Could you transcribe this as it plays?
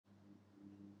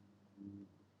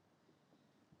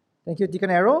Thank you, Deacon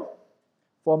Arrow.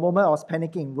 For a moment, I was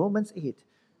panicking. Romans 8.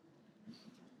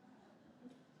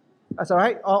 That's all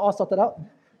right. All sorted out.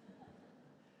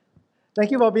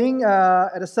 Thank you for being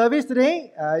at the service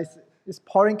today. It's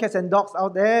pouring cats and dogs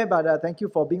out there, but thank you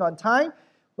for being on time.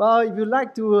 Well, if you'd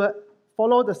like to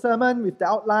follow the sermon with the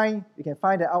outline, you can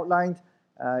find the outline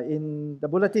in the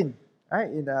bulletin. Right?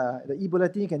 In the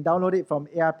e-bulletin, you can download it from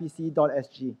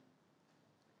arpc.sg.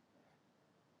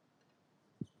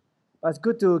 It's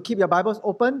good to keep your Bibles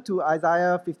open to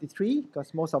Isaiah 53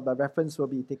 because most of the reference will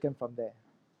be taken from there.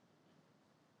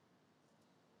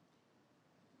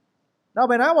 Now,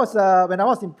 when I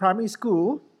was in primary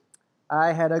school,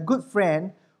 I had a good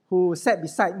friend who sat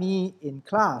beside me in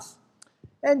class.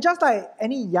 And just like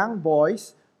any young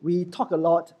boys, we talk a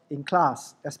lot in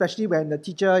class, especially when the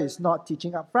teacher is not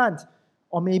teaching up front,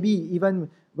 or maybe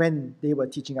even when they were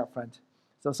teaching up front.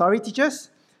 So sorry, teachers.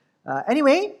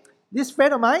 Anyway, this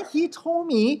friend of mine, he told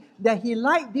me that he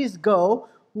liked this girl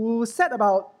who sat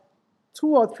about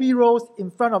 2 or 3 rows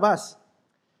in front of us.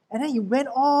 And then he went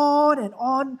on and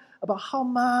on about how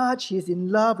much he's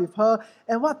in love with her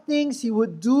and what things he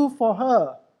would do for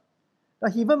her. Now,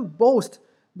 he even boasted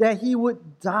that he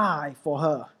would die for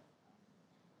her.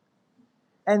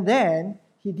 And then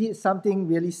he did something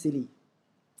really silly.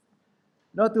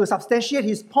 To substantiate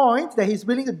his point that he's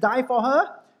willing to die for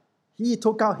her, he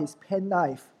took out his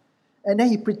penknife. And then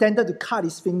he pretended to cut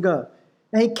his finger.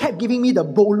 And he kept giving me the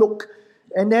bow look.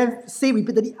 And then say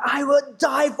repeatedly, "I will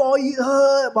die for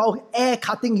her," while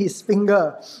cutting his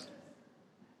finger.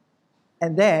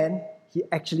 And then he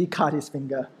actually cut his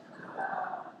finger.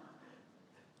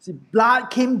 See, blood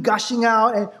came gushing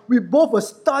out, and we both were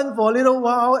stunned for a little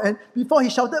while. And before he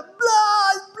shouted,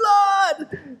 "Blood!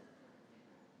 Blood!"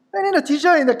 And then the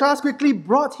teacher in the class quickly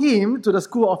brought him to the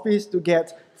school office to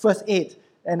get first aid.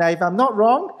 And if I'm not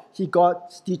wrong, he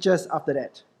got stitches after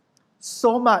that.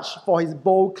 So much for his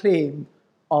bold claim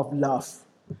of love.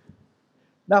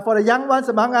 Now, for the young ones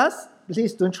among us,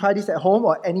 please don't try this at home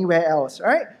or anywhere else,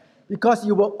 right? Because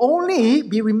you will only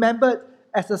be remembered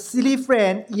as a silly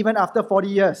friend even after 40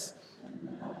 years.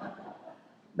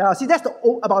 Now, see, that's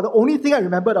about the only thing I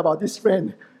remembered about this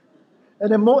friend.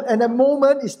 And the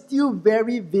moment is still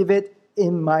very vivid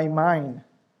in my mind.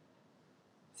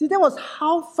 See, that was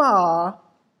how far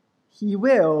he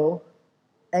will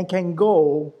and can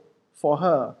go for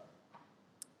her.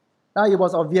 Now, it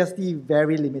was obviously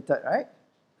very limited, right?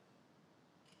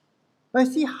 But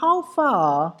see, how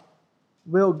far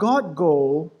will God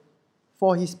go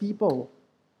for his people?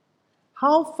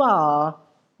 How far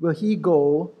will he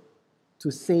go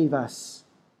to save us?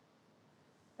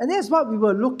 And that's what we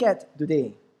will look at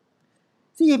today.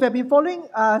 See, if you have been following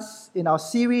us in our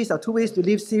series, our 2 Ways to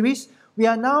Live series, we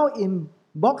are now in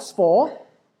box 4,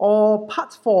 or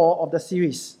part 4 of the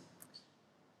series.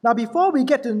 Now, before we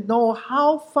get to know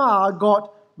how far God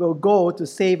will go to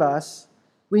save us,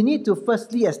 we need to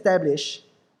firstly establish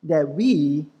that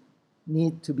we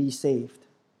need to be saved.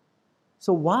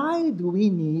 So why do we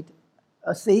need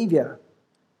a Saviour?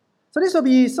 So this will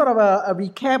be sort of a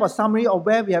recap or summary of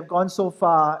where we have gone so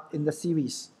far in the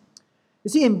series. You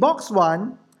see, in box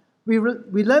 1, we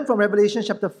learn from Revelation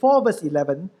chapter 4, verse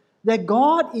 11, that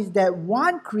God is that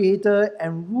one creator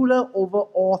and ruler over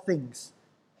all things,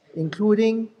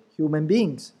 including human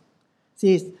beings.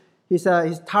 See, he's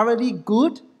thoroughly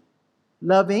good,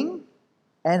 loving,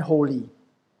 and holy.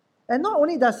 And not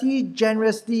only does he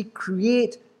generously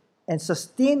create and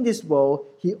sustain this world,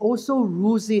 he also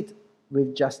rules it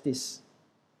with justice.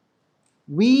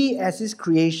 We, as his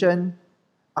creation,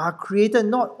 are created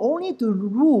not only to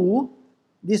rule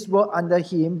this world under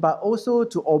him, but also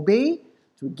to obey,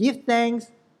 to give thanks,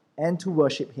 and to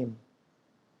worship him.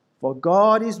 For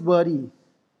God is worthy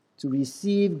to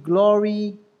receive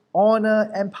glory, honor,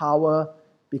 and power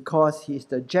because he is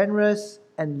the generous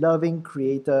and loving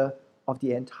creator of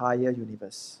the entire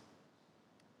universe.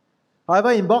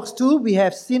 However, in box 2, we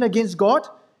have sinned against God.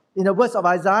 In the words of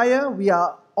Isaiah, we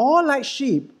are all like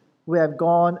sheep who have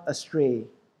gone astray.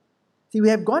 See, we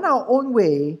have gone our own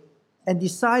way and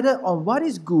decided on what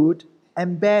is good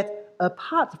and bad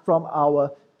apart from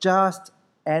our just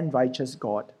and righteous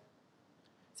God.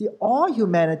 See, all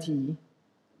humanity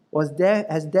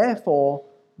has therefore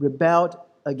rebelled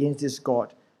against this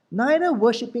God, neither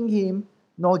worshipping him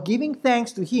nor giving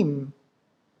thanks to him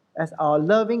as our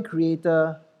loving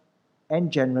creator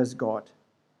and generous God.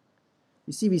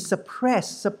 You see, we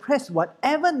suppress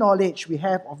whatever knowledge we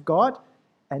have of God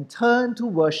and turn to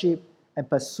worship and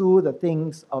pursue the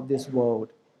things of this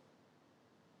world.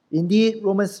 Indeed,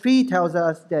 Romans 3 tells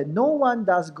us that no one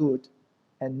does good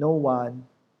and no one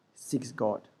seeks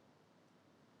God.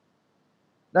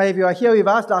 Now, if you are here with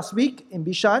us last week in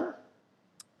Bishan,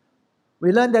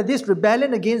 we learned that this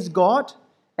rebellion against God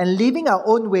and living our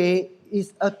own way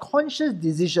is a conscious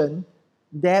decision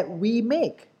that we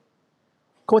make.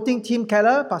 Quoting Tim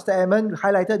Keller, Pastor Edmund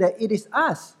highlighted that it is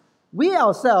us, we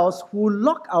ourselves, who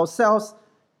lock ourselves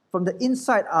from the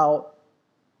inside out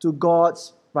to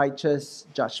God's righteous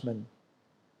judgment.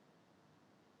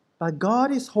 But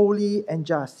God is holy and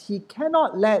just. He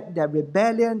cannot let that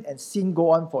rebellion and sin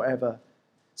go on forever.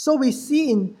 So we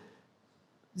see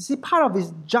part of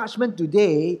His judgment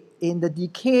today in the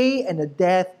decay and the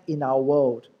death in our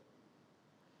world.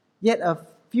 Yet a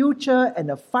future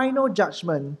and a final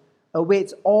judgment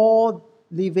awaits all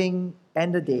living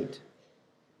and the dead.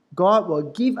 God will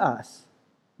give us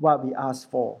what we ask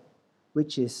for,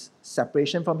 which is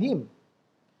separation from Him.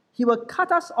 He will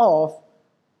cut us off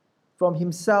from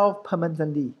Himself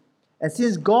permanently. And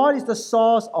since God is the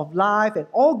source of life and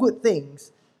all good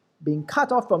things, being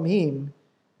cut off from Him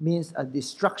means a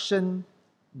destruction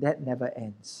that never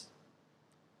ends.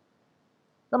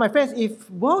 Now, my friends, if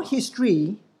world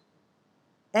history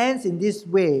ends in this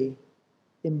way,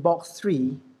 in box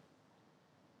 3,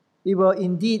 it will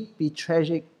indeed be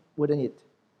tragic, wouldn't it?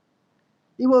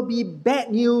 It will be bad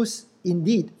news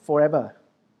indeed forever.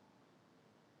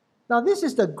 Now, this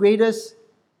is the greatest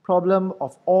problem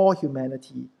of all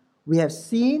humanity. We have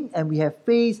seen and we have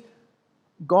faced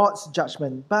God's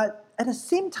judgment, but at the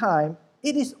same time,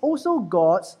 it is also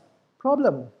God's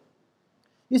problem.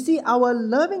 You see, our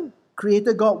loving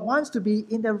Creator God wants to be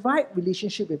in the right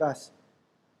relationship with us,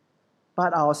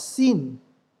 but our sin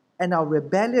and our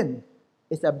rebellion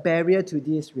is a barrier to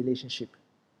this relationship.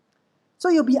 So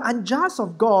it will be unjust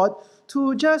of God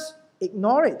to just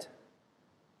ignore it.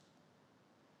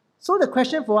 So the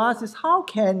question for us is, how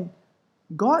can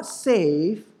God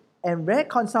save and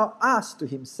reconcile us to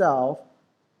Himself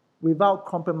without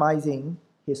compromising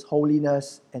His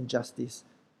holiness and justice?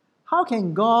 How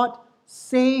can God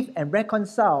save and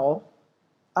reconcile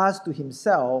us to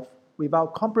Himself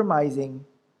without compromising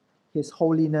His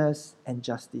holiness and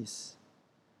justice?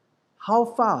 How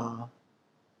far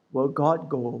will God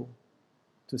go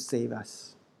to save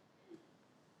us?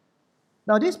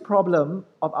 Now, this problem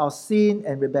of our sin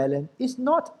and rebellion is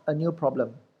not a new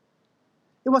problem.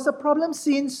 It was a problem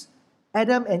since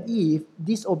Adam and Eve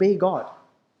disobeyed God.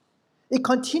 It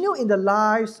continued in the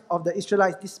lives of the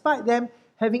Israelites despite them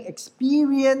having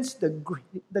experienced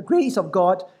the grace of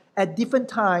God at different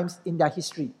times in their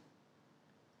history.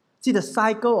 See, the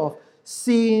cycle of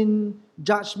sin,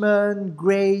 judgment,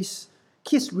 grace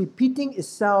keeps repeating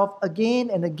itself again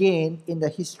and again in the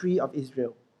history of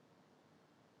Israel.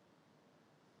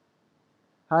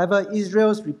 However,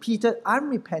 Israel's repeated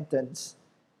unrepentance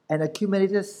and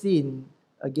accumulated sin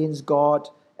against God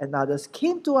and others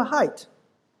came to a height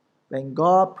when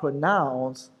God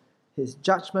pronounced His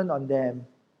judgment on them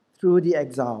through the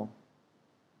exile.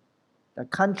 The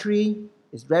country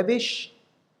is ravished,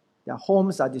 their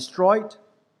homes are destroyed,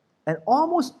 and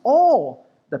almost all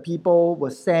the people were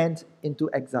sent into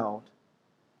exile.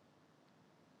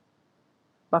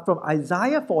 But from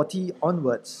Isaiah 40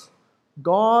 onwards,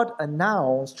 God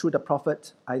announced through the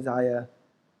prophet Isaiah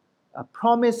a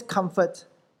promised comfort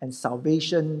and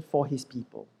salvation for His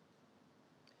people.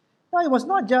 Now, it was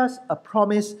not just a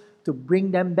promise to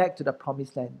bring them back to the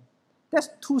promised land. That's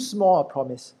too small a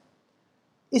promise.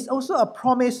 It's also a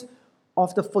promise for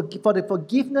the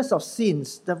forgiveness of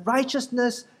sins, the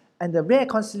righteousness and the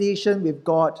reconciliation with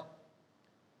God.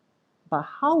 But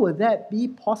how will that be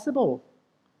possible?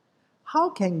 How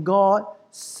can God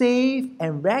save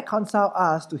and reconcile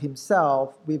us to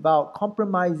Himself without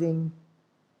compromising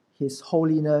His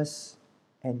holiness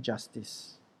and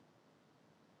justice?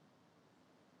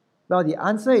 Well, the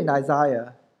answer in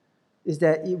Isaiah is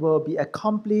that it will be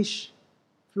accomplished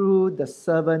through the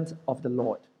servant of the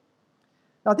Lord.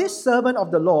 Now, this servant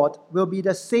of the Lord will be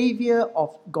the Savior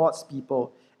of God's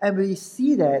people. And we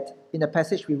see that in the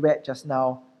passage we read just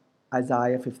now,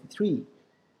 Isaiah 53.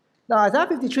 Now, Isaiah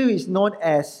 53 is known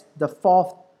as the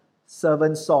fourth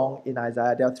servant song in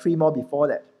Isaiah. There are 3 more before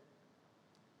that.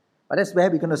 But that's where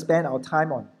we're going to spend our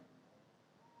time on.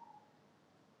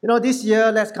 You know, this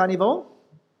year, Let's Carnival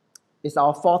is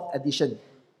our 4th edition.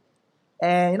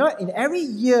 And you know, in every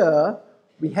year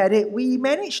we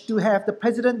managed to have the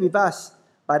president with us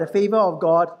by the favor of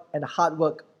God and the hard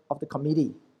work of the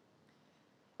committee.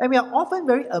 And we are often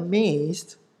very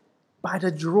amazed by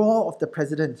the draw of the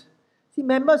president. See,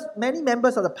 many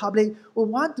members of the public will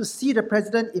want to see the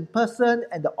president in person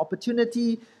and the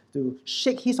opportunity to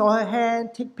shake his or her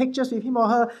hand, take pictures with him or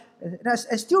her. And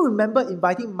I still remember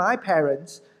inviting my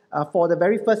parents for the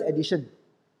very first edition.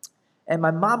 And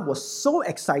my mom was so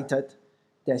excited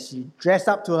that she dressed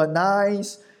up to her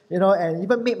nines, and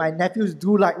even made my nephews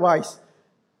do likewise.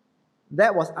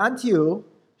 That was until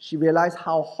she realized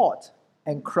how hot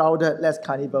and crowded Les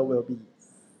Carnival will be.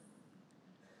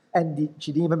 And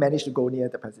she didn't even manage to go near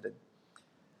the president.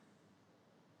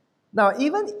 Now,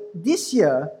 even this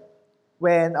year,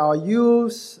 when our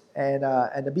youths and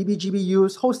the BBGB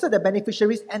youths hosted the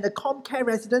beneficiaries and the Comcare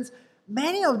residents,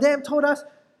 many of them told us,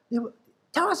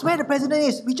 tell us where the president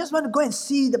is. We just want to go and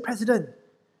see the president.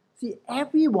 See,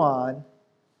 everyone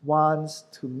wants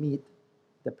to meet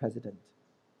the president.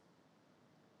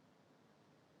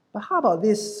 But how about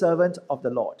this servant of the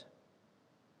Lord?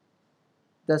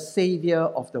 The Saviour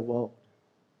of the world.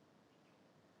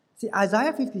 See,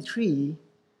 Isaiah 53,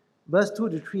 verse 2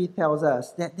 to 3 tells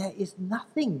us that there is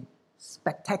nothing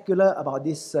spectacular about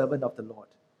this servant of the Lord,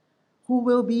 who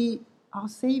will be our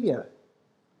Saviour.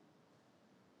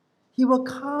 He will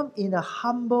come in a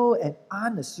humble and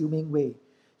unassuming way.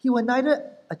 He will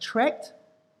neither attract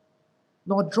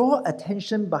nor draw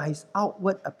attention by his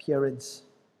outward appearance.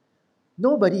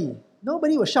 Nobody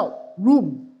will shout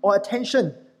room or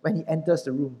attention when he enters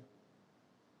the room.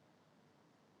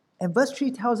 And verse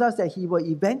 3 tells us that he will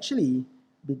eventually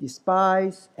be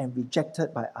despised and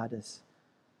rejected by others.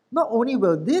 Not only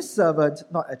will this servant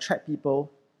not attract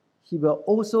people, he will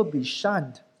also be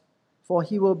shunned, for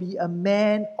he will be a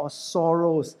man of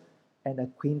sorrows and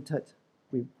acquainted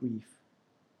with grief.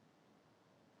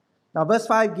 Now, verse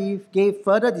 5 gave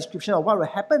further description of what will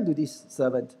happen to this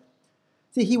servant.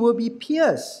 See, he will be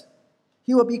pierced,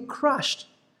 he will be crushed,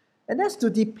 and that's to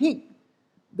depict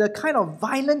the kind of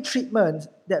violent treatment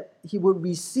that he would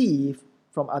receive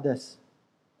from others.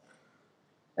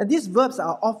 And these verbs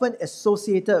are often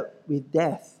associated with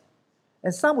death.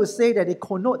 And some would say that they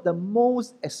connote the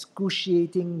most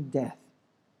excruciating death.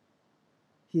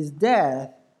 His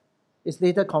death is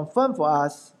later confirmed for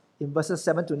us in verses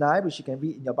 7 to 9, which you can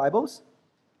read in your Bibles,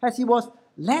 as he was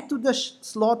led to the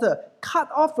slaughter, cut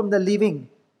off from the living,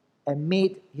 and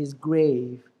made his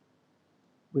grave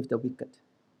with the wicked.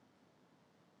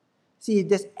 See, if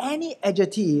there's any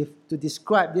adjective to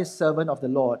describe this servant of the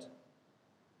Lord,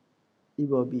 it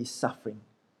will be suffering.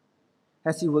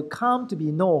 As he will come to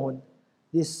be known,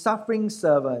 this suffering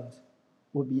servant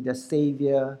will be the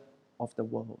Saviour of the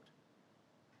world.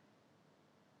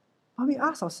 But we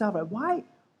ask ourselves, right,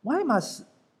 why must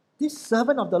this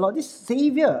servant of the Lord, this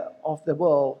Saviour of the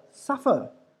world,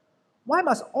 suffer? Why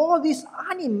must all this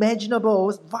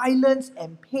unimaginable violence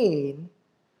and pain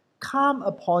come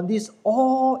upon this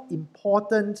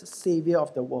all-important Saviour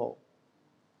of the world?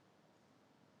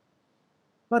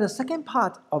 But the second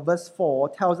part of verse 4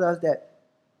 tells us that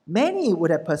many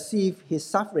would have perceived his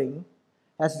suffering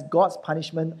as God's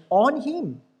punishment on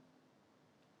him.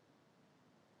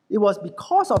 It was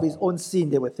because of his own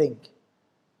sin, they would think.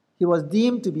 He was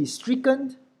deemed to be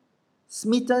stricken,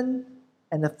 smitten,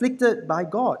 and afflicted by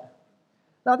God.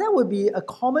 Now, that would be a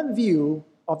common view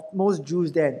of most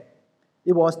Jews then.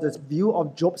 It was the view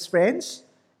of Job's friends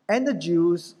and the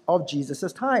Jews of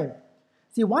Jesus' time.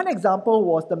 See, one example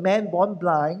was the man born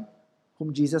blind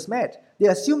whom Jesus met. They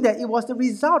assumed that it was the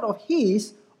result of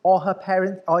his or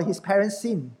his parents'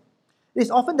 sin. It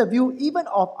is often the view even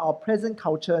of our present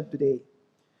culture today.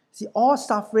 See, all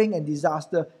suffering and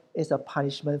disaster is a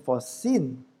punishment for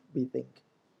sin, we think.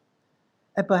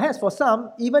 And perhaps for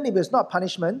some, even if it's not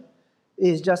punishment, it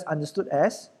is just understood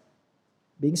as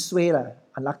being suay,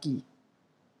 unlucky.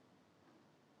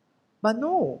 But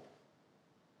no,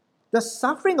 the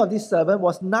suffering of this servant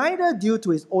was neither due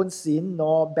to his own sin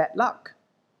nor bad luck.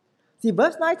 See,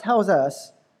 verse 9 tells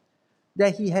us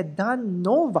that he had done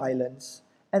no violence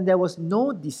and there was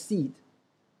no deceit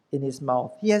in his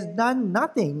mouth. He has done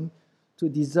nothing to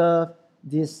deserve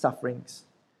these sufferings.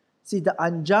 See, the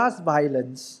unjust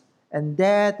violence and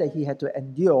death that he had to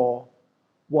endure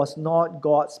was not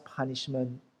God's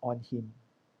punishment on him.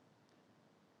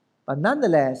 But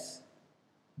nonetheless,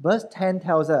 verse 10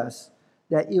 tells us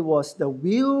that it was the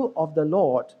will of the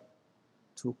Lord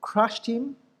to crush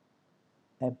him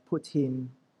and put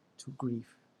him to grief.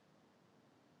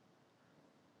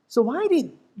 So why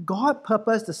did God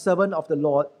purpose the servant of the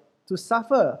Lord to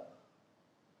suffer?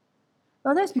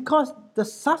 Now that's because the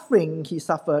suffering he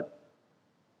suffered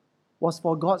was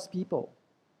for God's people.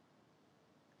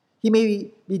 He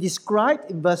may be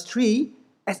described in verse 3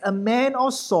 as a man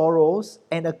of sorrows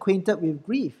and acquainted with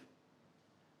grief.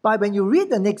 But when you read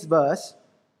the next verse,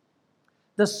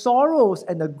 the sorrows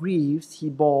and the griefs he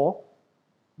bore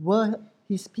were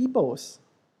his people's,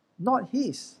 not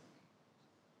his.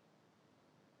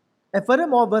 And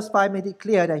furthermore, verse 5 made it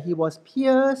clear that he was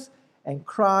pierced and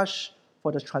crushed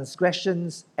for the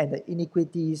transgressions and the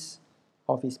iniquities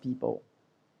of his people.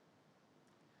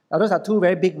 Now, those are two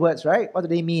very big words, right? What do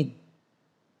they mean?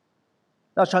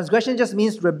 Now, transgression just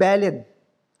means rebellion,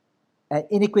 and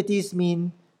iniquities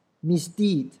mean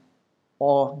misdeed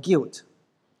or guilt.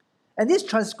 And these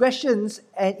transgressions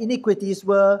and iniquities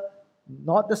were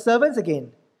not the servants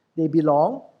again. They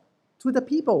belong to the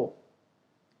people.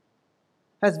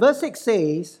 As verse 6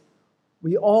 says,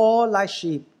 we all like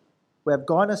sheep who have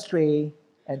gone astray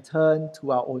and turned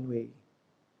to our own way.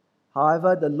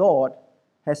 However, the Lord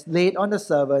has laid on the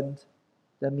servant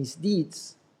the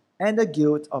misdeeds and the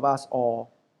guilt of us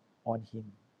all on him.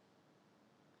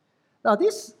 Now,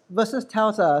 these verses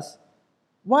tells us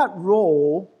what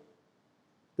role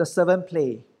the servant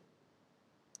play.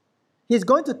 He's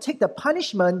going to take the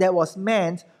punishment that was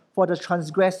meant for the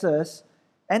transgressors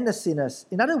and the sinners.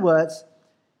 In other words,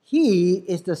 he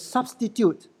is the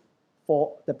substitute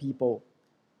for the people.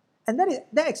 And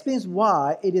that explains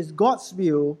why it is God's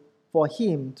will for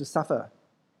him to suffer.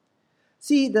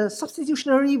 See, the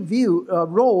substitutionary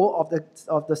role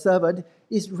of the servant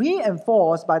is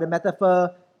reinforced by the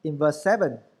metaphor in verse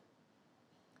 7.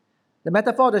 The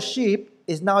metaphor of the sheep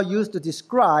is now used to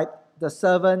describe the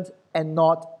servant and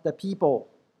not the people.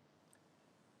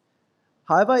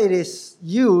 However, it is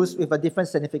used with a different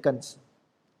significance.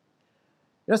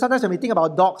 Sometimes when we think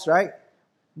about dogs, right?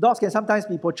 Dogs can sometimes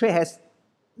be portrayed as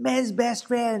man's best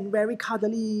friend, very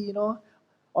cuddly, on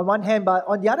one hand. But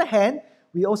on the other hand,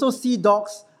 we also see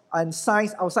dogs and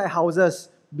signs outside houses,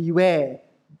 beware.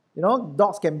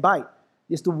 Dogs can bite.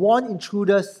 It's to warn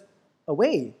intruders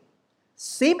away.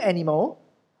 Same animal,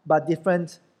 but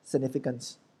different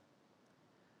significance.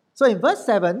 So in verse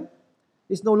 7,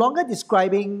 it's no longer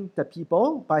describing the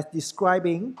people, but it's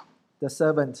describing the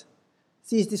servant.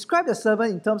 See, it's described the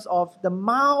servant in terms of the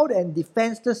mild and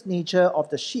defenseless nature of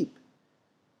the sheep.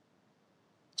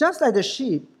 Just like the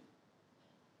sheep,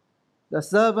 the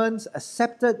servants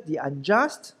accepted the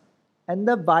unjust and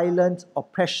the violent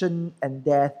oppression and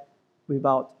death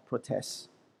without protest.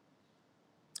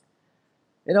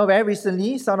 Very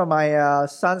recently, some of my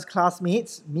son's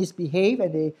classmates misbehaved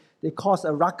and they caused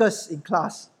a ruckus in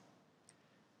class.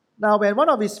 Now, when one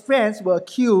of his friends were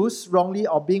accused wrongly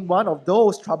of being one of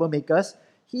those troublemakers,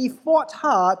 he fought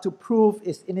hard to prove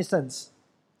his innocence.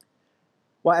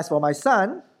 Well, as for my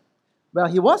son,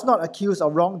 he was not accused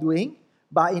of wrongdoing,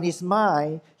 but in his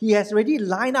mind, he has already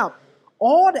lined up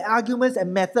all the arguments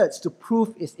and methods to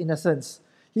prove his innocence.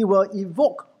 He will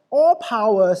evoke all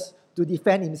powers to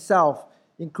defend himself,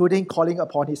 including calling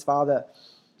upon his father.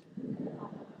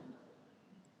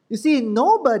 You see,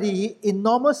 nobody in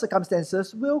normal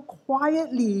circumstances will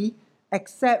quietly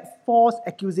accept false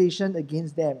accusation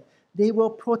against them. They will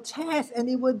protest and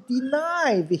they will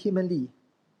deny vehemently.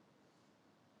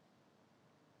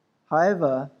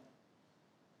 However,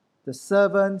 the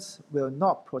servants will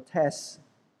not protest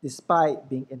despite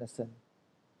being innocent.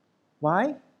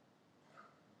 Why?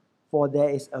 For there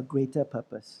is a greater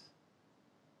purpose.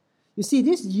 You see,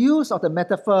 this use of the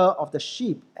metaphor of the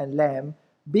sheep and lamb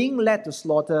being led to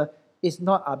slaughter is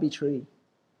not arbitrary.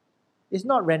 It's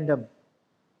not random.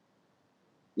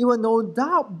 It will no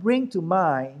doubt bring to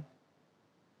mind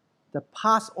the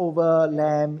Passover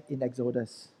lamb in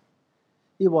Exodus.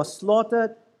 It was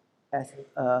slaughtered as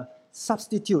a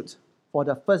substitute for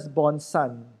the firstborn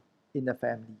son in the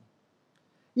family.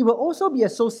 It will also be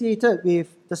associated with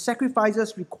the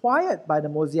sacrifices required by the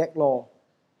Mosaic law.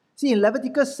 See, in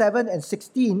Leviticus 7 and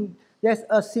 16, there's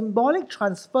a symbolic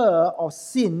transfer of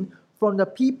sin from the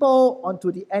people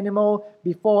onto the animal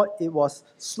before it was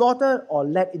slaughtered or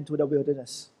led into the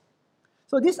wilderness.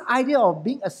 So this idea of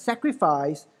being a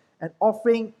sacrifice and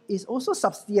offering is also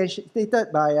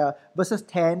substantiated by verses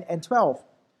 10 and 12.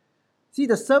 See,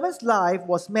 the servant's life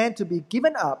was meant to be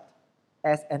given up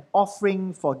as an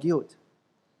offering for guilt,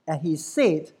 and he is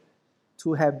said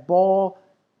to have bore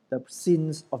the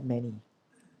sins of many.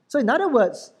 So in other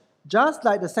words, just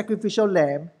like the sacrificial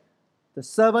lamb, the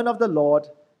servant of the Lord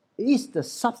is the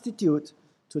substitute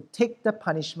to take the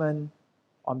punishment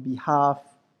on behalf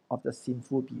of the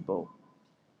sinful people.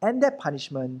 And that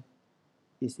punishment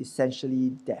is essentially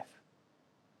death.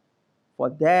 For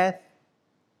death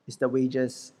is the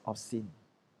wages of sin.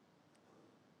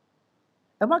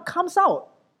 And what comes out?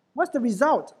 What's the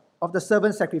result of the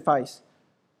servant's sacrifice?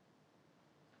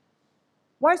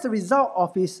 What is the result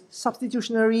of his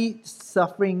substitutionary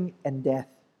suffering and death?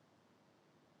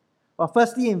 Well,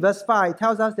 firstly, in verse 5, it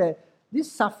tells us that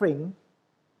this suffering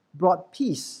brought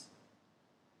peace.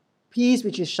 Peace,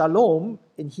 which is shalom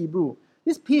in Hebrew.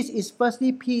 This peace is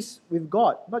firstly peace with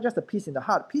God, not just a peace in the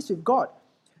heart, peace with God,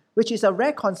 which is a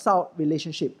reconciled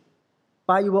relationship.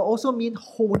 But it will also mean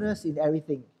wholeness in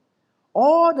everything.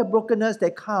 All the brokenness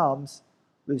that comes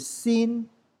with sin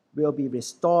will be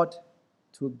restored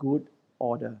to good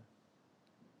order.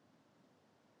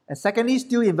 And secondly,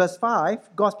 still in verse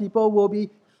 5, God's people will be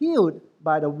healed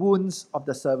by the wounds of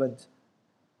the servant.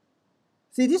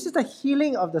 See, this is the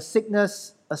healing of the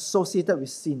sickness associated with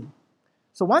sin.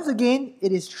 So once again,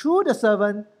 it is through the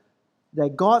servant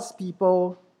that God's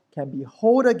people can be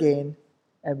whole again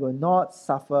and will not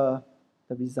suffer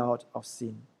the result of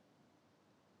sin.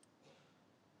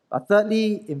 But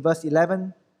thirdly, in verse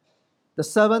 11, the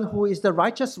servant who is the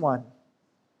righteous one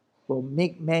will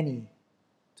make many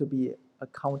to be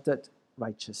accounted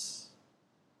righteous.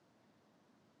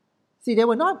 See,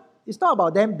 it's not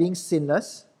about them being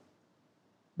sinless,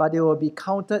 but they will be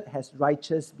counted as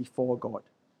righteous before God.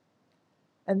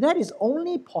 And that is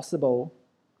only possible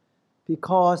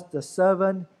because the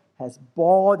servant has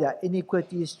bore their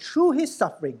iniquities through his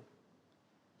suffering.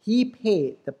 He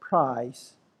paid the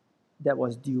price that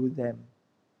was due them.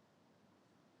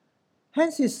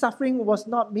 Hence, his suffering was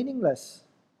not meaningless.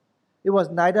 It was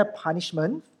neither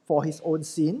punishment for his own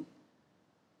sin,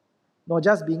 nor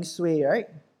just being swayed, right?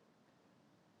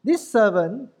 This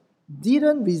servant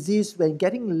didn't resist when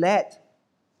getting led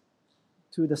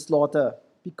to the slaughter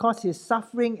because his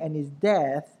suffering and his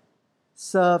death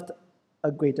served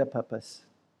a greater purpose.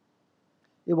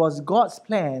 It was God's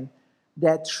plan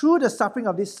that through the suffering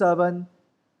of this servant,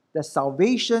 the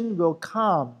salvation will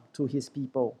come to his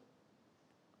people.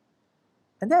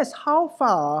 And that is how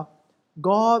far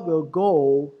God will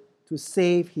go to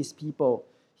save his people.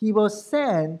 He will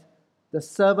send the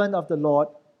servant of the Lord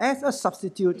as a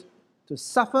substitute to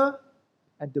suffer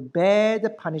and to bear the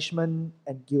punishment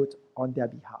and guilt on their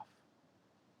behalf.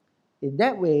 In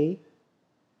that way,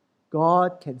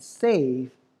 God can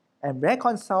save and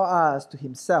reconcile us to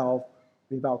himself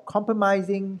without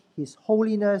compromising his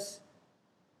holiness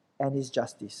and his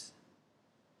justice.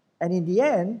 And in the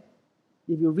end,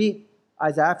 if you read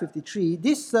Isaiah 53,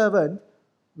 this servant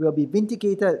will be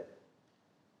vindicated,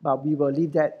 but we will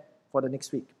leave that for the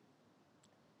next week.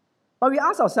 But we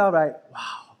ask ourselves, right,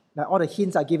 wow, like all the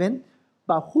hints are given,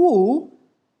 but who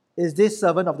is this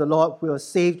servant of the Lord who will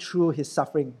save through his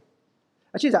suffering?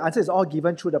 Actually, the answer is all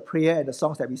given through the prayer and the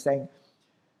songs that we sang.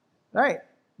 Right?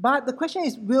 But the question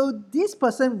is, will this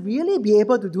person really be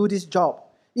able to do this job?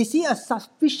 Is he a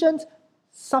sufficient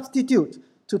substitute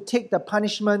to take the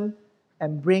punishment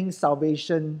and bring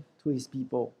salvation to his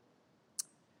people?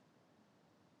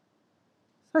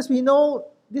 As we know,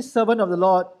 this servant of the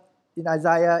Lord in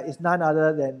Isaiah is none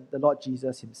other than the Lord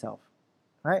Jesus himself.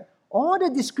 Right? All the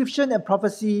description and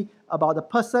prophecy about the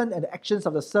person and the actions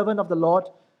of the servant of the Lord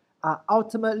are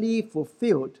ultimately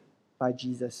fulfilled by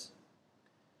Jesus.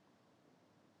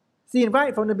 See,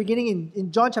 right from the beginning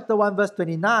in John chapter 1 verse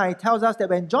 29 tells us that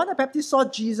when John the Baptist saw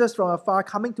Jesus from afar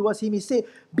coming towards him, he said,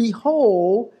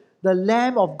 "Behold, the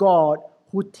Lamb of God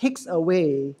who takes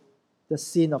away the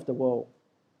sin of the world."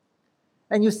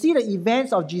 And you see the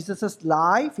events of Jesus'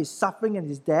 life, his suffering and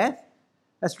his death,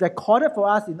 as recorded for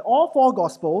us in all four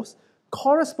Gospels,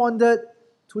 corresponded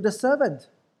to the servant.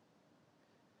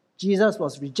 Jesus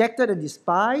was rejected and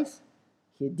despised.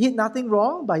 He did nothing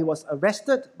wrong, but he was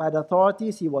arrested by the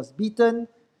authorities. He was beaten,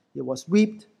 he was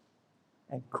whipped,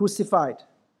 and crucified.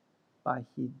 But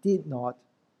he did not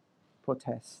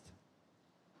protest.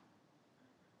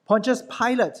 Pontius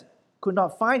Pilate could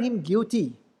not find him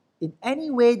guilty in any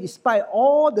way despite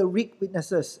all the weak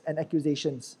witnesses and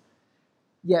accusations.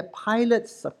 Yet Pilate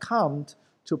succumbed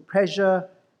to pressure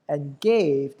and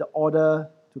gave the order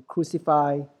to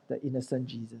crucify the innocent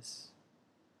Jesus.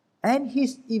 And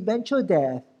his eventual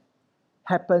death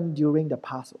happened during the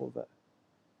Passover.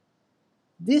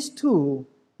 This too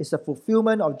is a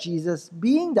fulfillment of Jesus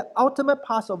being the ultimate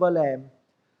Passover lamb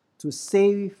to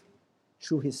save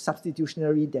through his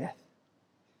substitutionary death.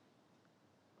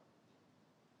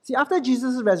 See, after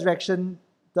Jesus' resurrection,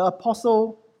 the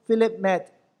apostle Philip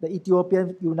met the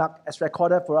Ethiopian eunuch as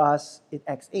recorded for us in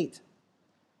Acts 8.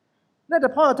 And at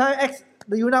the point of time,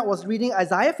 the eunuch was reading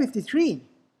Isaiah 53.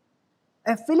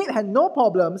 And Philip had no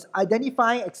problems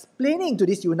explaining to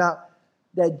this eunuch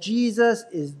that Jesus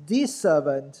is this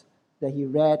servant that he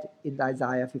read in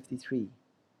Isaiah 53.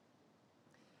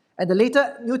 And the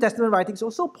later New Testament writings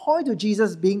also point to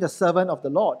Jesus being the servant of the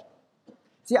Lord.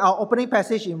 See, our opening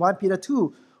passage in 1 Peter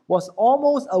 2 was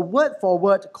almost a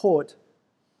word-for-word quote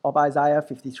of Isaiah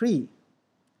 53.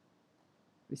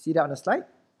 We see that on the slide.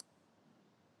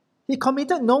 He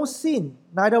committed no sin,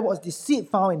 neither was deceit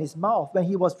found in his mouth. When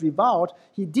he was reviled,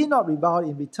 he did not revile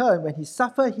in return. When he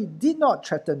suffered, he did not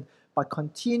threaten, but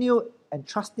continued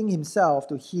entrusting himself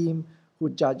to him who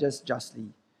judges justly.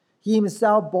 He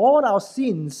himself bore our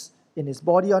sins in his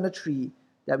body on a tree,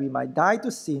 that we might die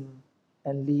to sin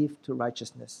and live to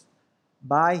righteousness.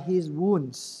 By his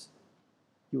wounds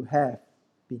you have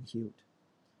been healed.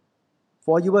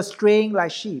 For you were straying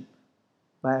like sheep,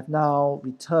 but have now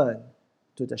returned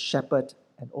to the shepherd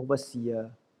and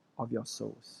overseer of your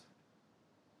souls.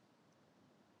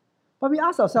 But we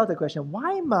ask ourselves the question,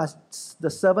 why must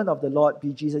the servant of the Lord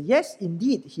be Jesus? Yes,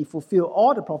 indeed, he fulfilled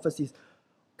all the prophecies.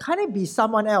 Can it be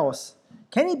someone else?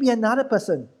 Can it be another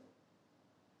person?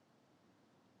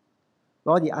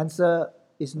 Well, the answer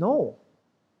is no.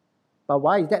 But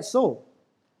why is that so?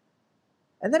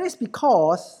 And that is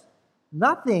because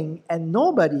nothing and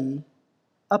nobody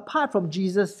apart from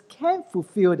Jesus can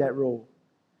fulfill that role.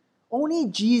 Only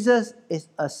Jesus is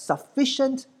a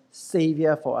sufficient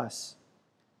Savior for us.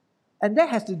 And that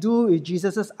has to do with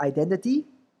Jesus' identity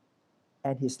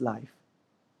and his life.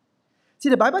 See,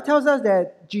 the Bible tells us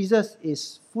that Jesus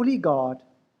is fully God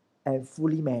and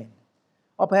fully man,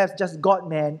 or perhaps just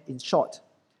God-man in short.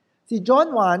 See,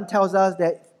 John 1 tells us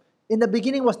that in the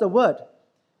beginning was the Word,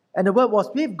 and the Word was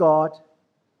with God,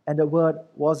 and the Word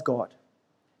was God.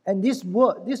 And this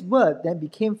word then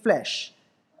became flesh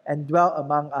and dwelt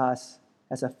among us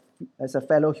as a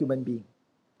fellow human being.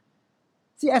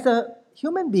 See, as a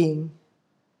human being,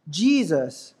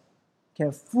 Jesus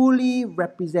can fully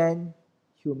represent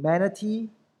humanity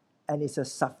and is a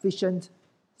sufficient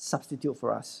substitute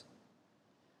for us.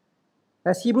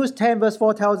 As Hebrews 10 verse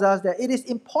 4 tells us that it is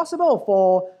impossible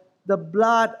for the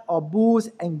blood of bulls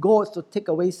and goats to take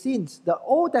away sins. The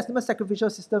Old Testament sacrificial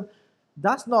system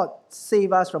does not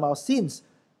save us from our sins.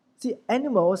 See,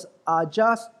 animals are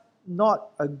just not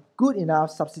a good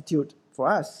enough substitute for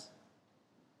us.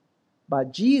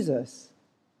 But Jesus,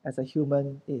 as a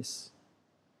human, is.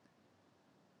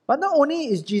 But not only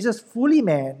is Jesus fully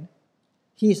man,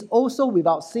 he is also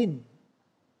without sin.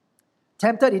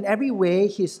 Tempted in every way,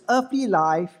 his earthly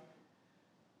life,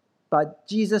 but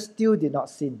Jesus still did not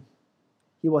sin.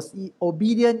 He was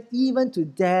obedient even to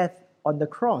death on the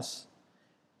cross.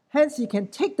 Hence, he can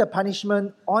take the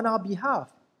punishment on our behalf.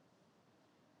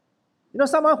 You know,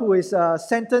 someone who is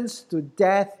sentenced to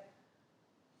death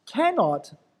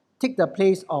cannot take the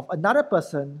place of another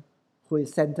person who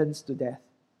is sentenced to death.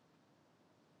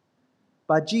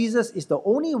 But Jesus is the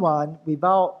only one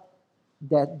without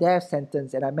that death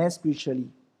sentence, and I meant spiritually,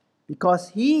 because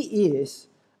he is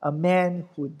a man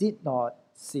who did not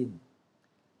sin.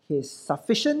 He is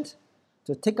sufficient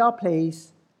to take our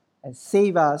place and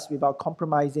save us without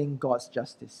compromising God's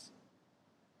justice.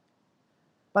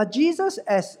 But Jesus,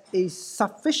 as a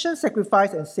sufficient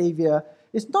sacrifice and Savior,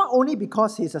 is not only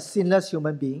because he is a sinless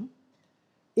human being,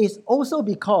 it's also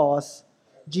because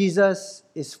Jesus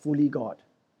is fully God.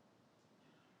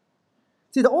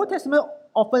 See, the Old Testament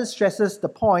often stresses the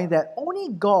point that only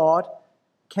God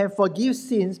can forgive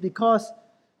sins because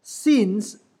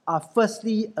sins are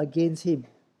firstly against him.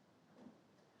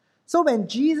 So when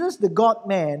Jesus, the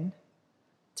God-man,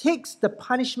 takes the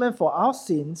punishment for our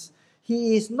sins,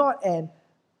 he is not an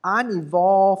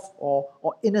unevolved or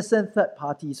innocent third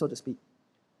party, so to speak.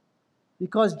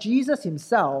 Because Jesus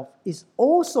himself is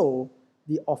also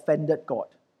the offended God.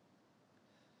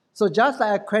 So just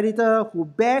like a creditor who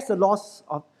bears the loss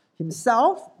of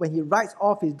himself when he writes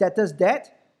off his debtor's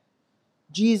debt,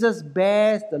 Jesus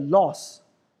bears the loss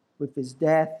with his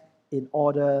death in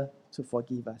order to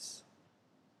forgive us.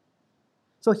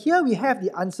 So here we have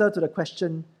the answer to the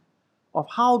question of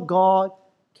how God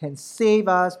can save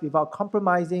us without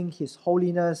compromising his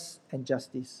holiness and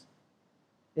justice.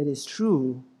 It is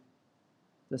through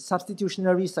the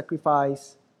substitutionary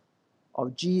sacrifice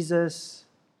of Jesus,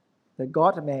 the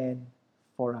God-man,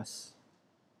 for us.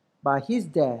 By his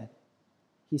death,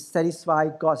 he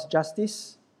satisfied God's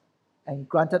justice and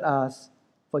granted us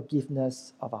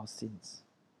forgiveness of our sins.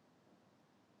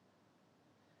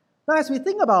 Now, as we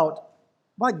think about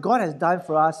what God has done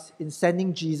for us in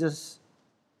sending Jesus,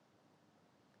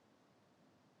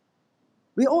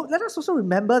 let us also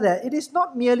remember that it is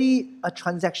not merely a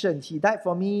transaction. He died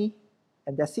for me,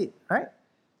 and that's it, right?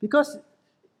 Because,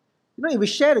 you know, if we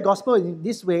share the gospel in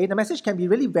this way, the message can be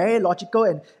really very logical,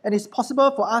 and it's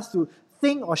possible for us to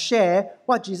think or share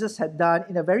what Jesus had done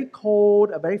in a very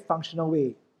cold, a very functional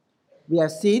way. We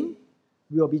have sinned,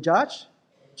 we will be judged.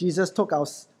 Jesus took our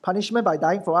punishment by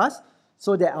dying for us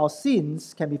so that our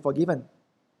sins can be forgiven.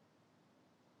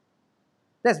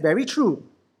 That's very true.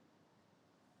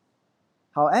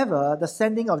 However, the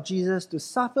sending of Jesus to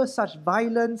suffer such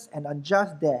violence and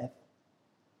unjust death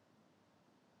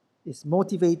is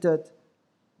motivated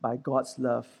by God's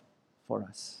love for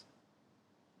us.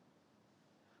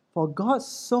 For God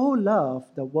so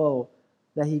loved the world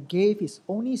that he gave his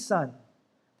only Son,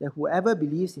 that whoever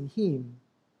believes in him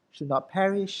should not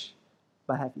perish,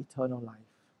 but have eternal life.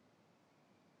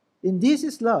 In this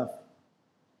is love,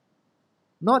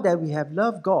 not that we have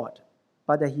loved God,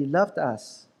 but that He loved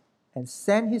us and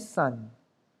sent His Son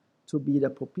to be the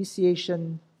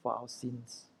propitiation for our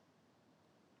sins.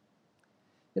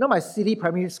 You know my silly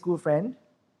primary school friend?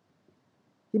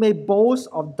 He may boast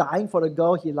of dying for the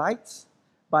girl he likes,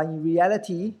 but in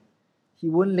reality, he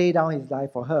wouldn't lay down his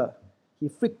life for her. He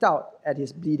freaked out at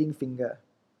his bleeding finger.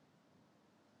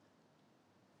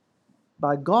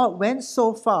 But God went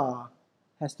so far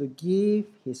as to give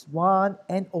His one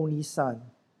and only Son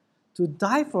to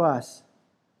die for us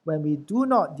when we do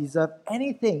not deserve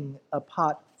anything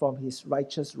apart from His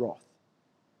righteous wrath.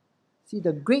 See,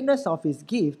 the greatness of His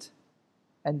gift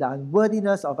and the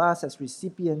unworthiness of us as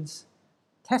recipients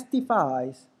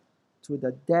testifies to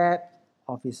the depth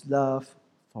of His love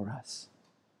for us.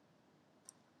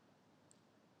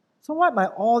 So what might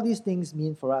all these things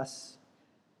mean for us?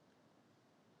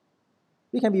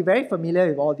 We can be very familiar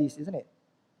with all these, isn't it?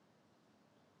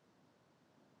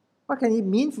 What can it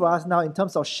mean for us now in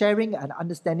terms of sharing and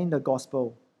understanding the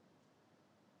gospel?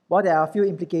 Well, there are a few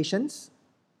implications.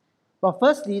 But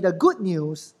firstly, the good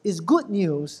news is good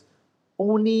news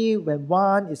only when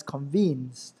one is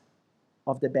convinced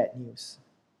of the bad news.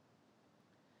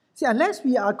 See, unless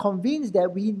we are convinced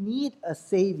that we need a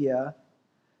Saviour,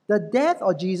 the death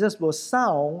of Jesus will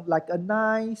sound like a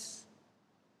nice,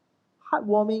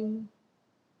 heartwarming,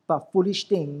 but foolish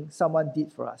thing someone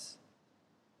did for us.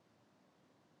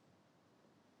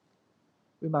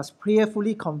 We must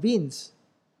prayerfully convince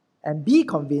and be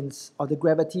convinced of the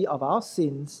gravity of our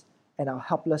sins and our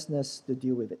helplessness to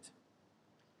deal with it.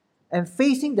 And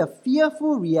facing the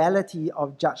fearful reality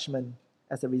of judgment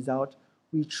as a result,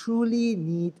 we truly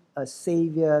need a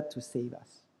Saviour to save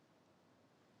us.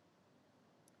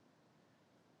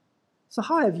 So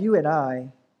how have you and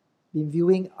I been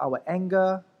viewing our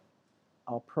anger,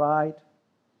 our pride,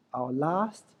 our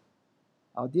lust,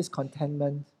 our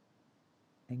discontentment,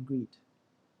 and greed?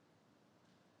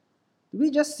 Do we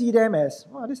just see them as,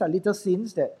 well, these are little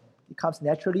sins that it comes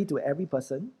naturally to every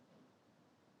person?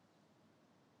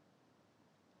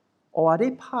 Or are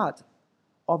they part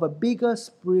of a bigger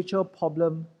spiritual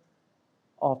problem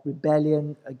of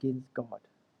rebellion against God?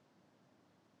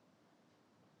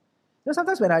 You know,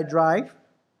 sometimes when I drive,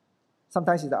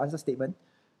 sometimes it's the understatement,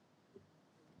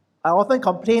 I often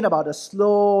complain about the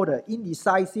slow, the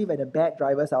indecisive, and the bad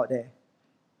drivers out there.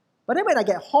 But then when I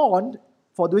get horned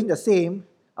for doing the same,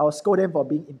 I will scold them for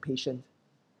being impatient.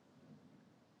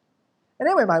 And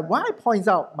then when my wife points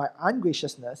out my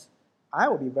ungraciousness, I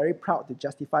will be very proud to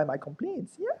justify my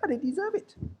complaints. Yeah, they deserve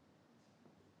it.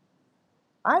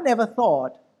 I never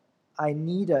thought I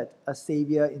needed a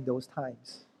Saviour in those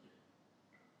times.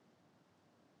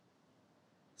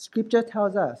 Scripture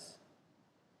tells us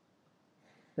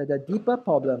that the deeper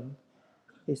problem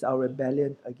is our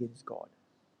rebellion against God.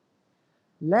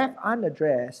 Left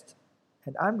unaddressed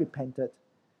and unrepented,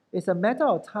 it's a matter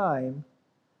of time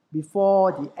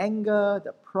before the anger,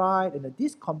 the pride, and the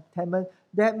discontentment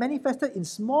that manifested in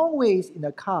small ways in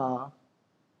a car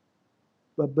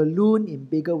will balloon in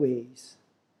bigger ways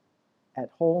at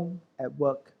home, at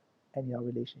work, and in our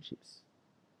relationships.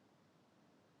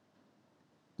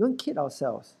 Don't kid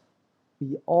ourselves.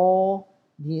 We all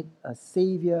need a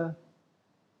Saviour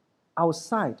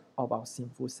outside of our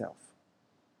sinful self.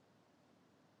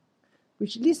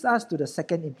 Which leads us to the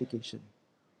second implication.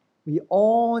 We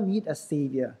all need a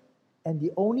Saviour, and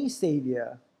the only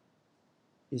Saviour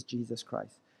is Jesus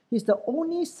Christ. He's the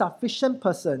only sufficient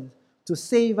person to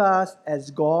save us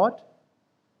as God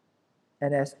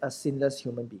and as a sinless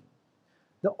human being.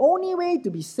 The only way to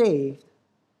be saved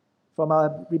from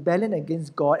our rebellion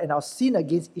against God and our sin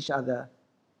against each other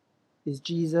is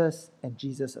Jesus and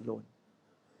Jesus alone.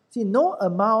 See, no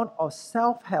amount of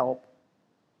self-help,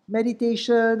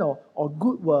 meditation, or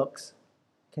good works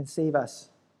can save us.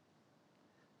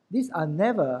 These are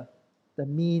never the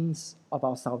means of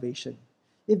our salvation.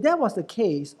 If that was the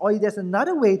case, or if there's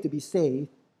another way to be saved,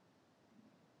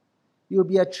 it would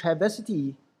be a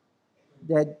travesty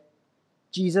that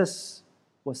Jesus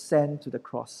was sent to the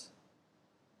cross.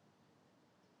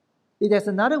 If there's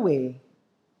another way,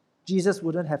 Jesus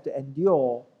wouldn't have to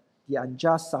endure the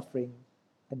unjust suffering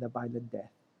and the violent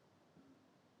death.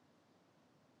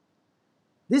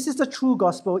 This is the true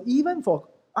gospel even for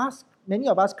us, many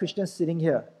of us Christians sitting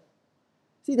here.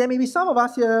 See, there may be some of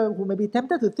us here who may be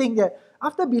tempted to think that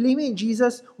after believing in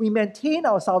Jesus, we maintain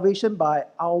our salvation by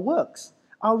our works,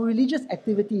 our religious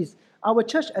activities, our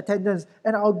church attendance,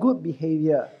 and our good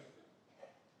behavior.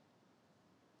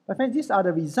 My friends, these are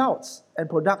the results and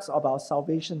products of our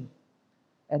salvation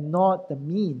and not the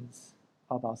means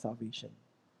of our salvation.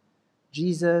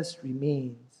 Jesus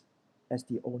remains as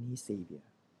the only Savior.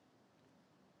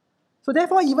 So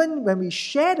therefore, even when we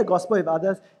share the gospel with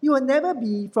others, it will never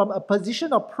be from a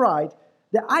position of pride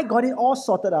that I got it all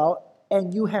sorted out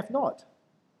and you have not.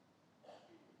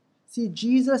 See,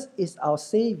 Jesus is our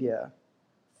Savior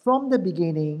from the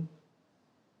beginning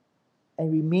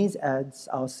and remains as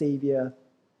our Savior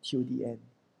till the end.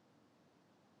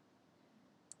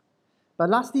 But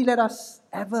lastly, let us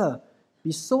ever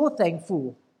be so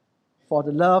thankful for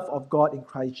the love of God in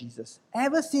Christ Jesus.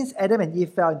 Ever since Adam and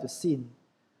Eve fell into sin,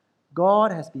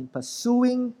 God has been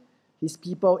pursuing his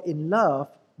people in love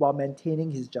while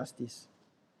maintaining his justice.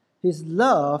 His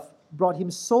love brought him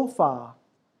so far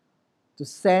to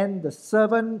send the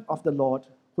servant of the Lord,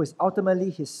 who is ultimately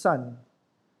his Son,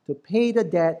 to pay the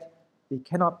debt we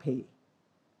cannot pay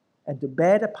and to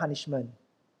bear the punishment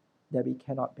that we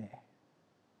cannot bear.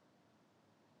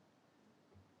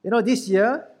 This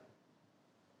year,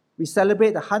 we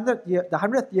celebrate the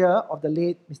 100th year of the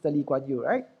late Mr. Lee Kuan Yew,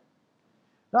 right?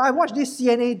 Now, I watched this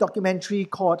CNA documentary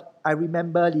called I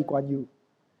Remember Lee Kuan Yew.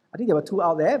 I think there were two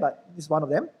out there, but this is one of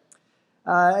them.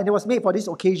 And it was made for this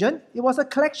occasion. It was a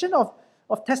collection of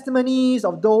testimonies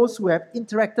of those who have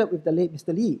interacted with the late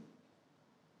Mr. Lee.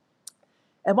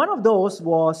 And one of those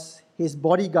was his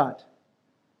bodyguard.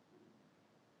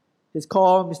 He's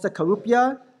called Mr.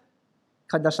 Karupya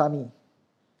Kandasamy.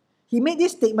 He made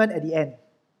this statement at the end.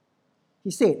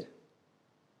 He said,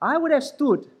 I would have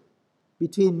stood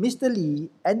between Mr. Lee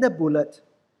and the bullet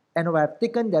and would have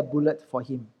taken that bullet for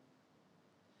him.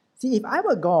 See, if I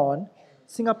were gone,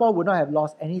 Singapore would not have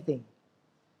lost anything.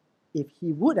 If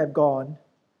he would have gone,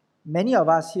 many of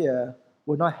us here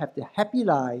would not have the happy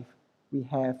life we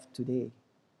have today.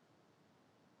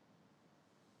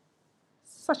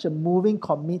 Such a moving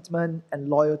commitment and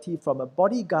loyalty from a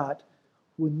bodyguard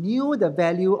who knew the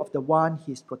value of the one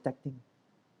he's protecting.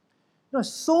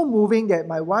 So moving that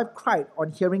my wife cried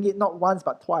on hearing it not once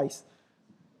but twice.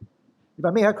 If I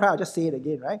make her cry, I'll just say it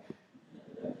again, right?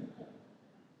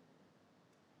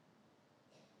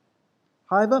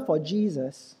 However, for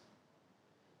Jesus,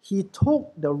 he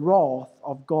took the wrath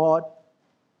of God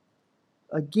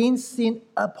against sin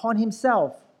upon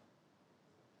himself,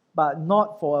 but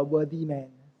not for a worthy man,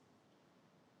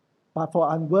 but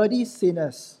for unworthy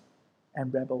sinners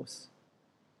and rebels.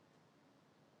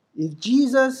 If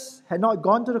Jesus had not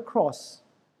gone to the cross,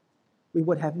 we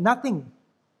would have nothing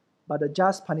but a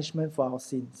just punishment for our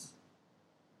sins.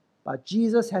 But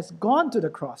Jesus has gone to the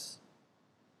cross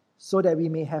so that we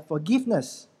may have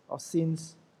forgiveness of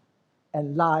sins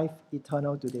and life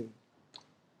eternal today.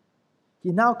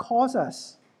 He now calls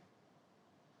us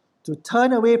to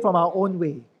turn away from our own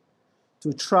way,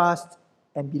 to trust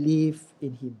and believe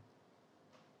in him.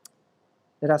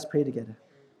 Let us pray together.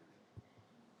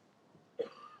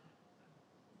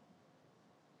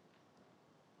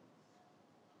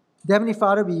 Heavenly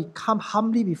Father, we come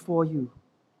humbly before you,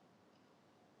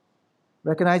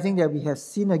 recognizing that we have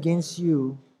sinned against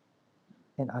you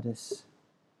and others.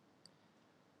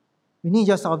 We need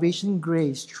your salvation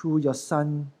grace through your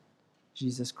Son,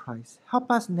 Jesus Christ.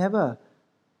 Help us never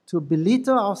to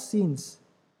belittle our sins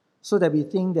so that we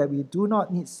think that we do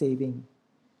not need saving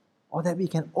or that we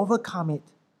can overcome it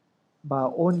by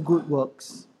our own good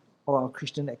works or our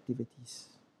Christian activities.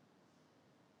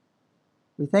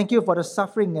 We thank you for the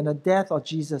suffering and the death of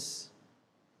Jesus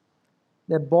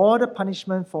that bore the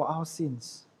punishment for our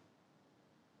sins.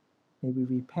 May we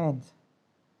repent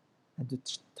and to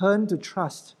turn to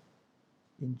trust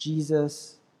in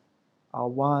Jesus, our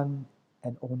one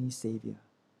and only Savior.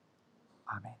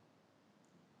 Amen.